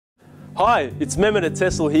Hi, it's Mehmet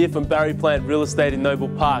Tessel here from Barry Plant Real Estate in Noble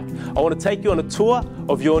Park. I want to take you on a tour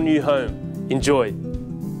of your new home. Enjoy.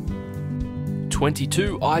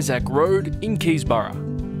 22 Isaac Road in Keysborough.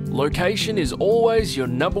 Location is always your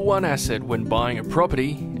 #1 asset when buying a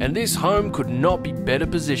property, and this home could not be better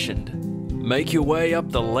positioned. Make your way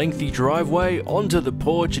up the lengthy driveway onto the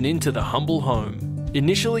porch and into the humble home.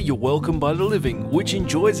 Initially, you're welcomed by the living, which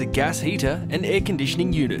enjoys a gas heater and air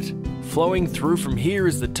conditioning unit. Flowing through from here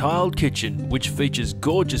is the tiled kitchen, which features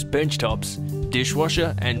gorgeous bench tops,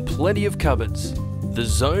 dishwasher and plenty of cupboards. The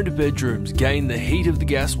zoned bedrooms gain the heat of the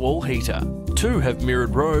gas wall heater. 2 have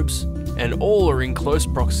mirrored robes, and all are in close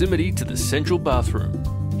proximity to the central bathroom.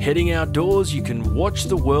 Heading outdoors, you can watch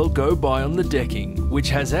the world go by on the decking, which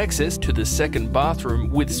has access to the second bathroom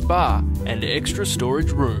with spa and extra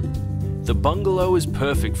storage room. The bungalow is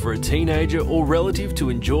perfect for a teenager or relative to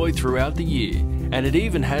enjoy throughout the year, and it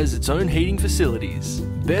even has its own heating facilities.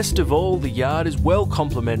 Best of all, the yard is well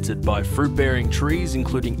complemented by fruit-bearing trees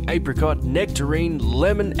including apricot, nectarine,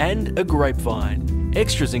 lemon and a grapevine.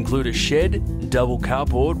 Extras include a shed, double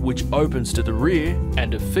carport which opens to the rear,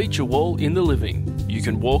 and a feature wall in the living. You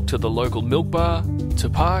can walk to the local milk bar, to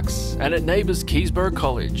parks, and at neighbours Keysborough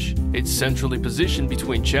College. It's centrally positioned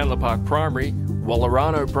between Chandler Park Primary,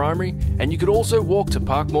 Wallarano Primary, and you could also walk to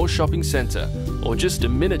Parkmore Shopping Centre, or just a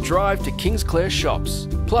minute drive to Kingsclere Shops.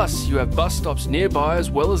 Plus, you have bus stops nearby as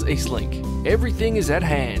well as Eastlink. Everything is at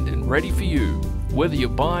hand and ready for you. Whether you're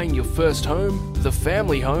buying your first home, the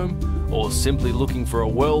family home, or simply looking for a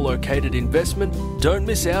well-located investment, don't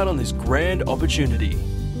miss out on this grand opportunity.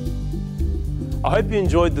 I hope you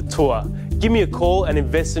enjoyed the tour. Give me a call and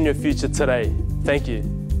invest in your future today. Thank you.